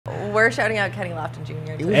We're shouting out Kenny Lofton Jr.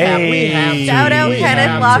 today. We have to. Shout out We Kenneth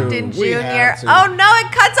have Lofton to. We Jr. have to. Oh no,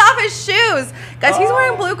 it cuts off his shoes. Guys, he's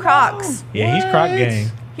wearing blue Crocs. Yeah, he's Croc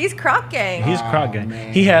gang. He's Croc gang. He's Croc gang.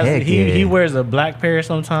 man. He has Heck he yeah. wears a black pair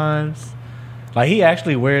sometimes. Like he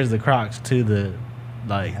actually wears the Crocs to the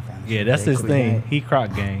like yeah, that's his thing. He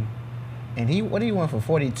Croc gang. And what do you want for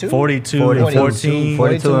 42? 42 and 14.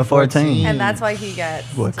 42 and 14. And that's why he gets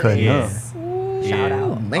What cutting Yeah. up? shout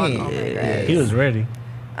out. Man. On All My Grays. He was ready.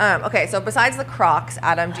 Okay, so besides the Crocs,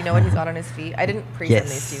 Adam, do you know what he's got on his feet? I didn't present Yes.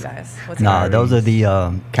 these to you guys. What's he Nah, got? those are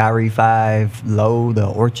the Kyrie 5 low, the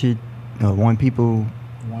Orchid, one people,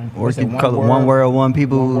 What's Orchid it, color, one world, one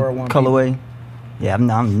people One world, one colorway. Yeah, I've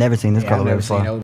never seen this Yeah, I've colorway never before. seen those.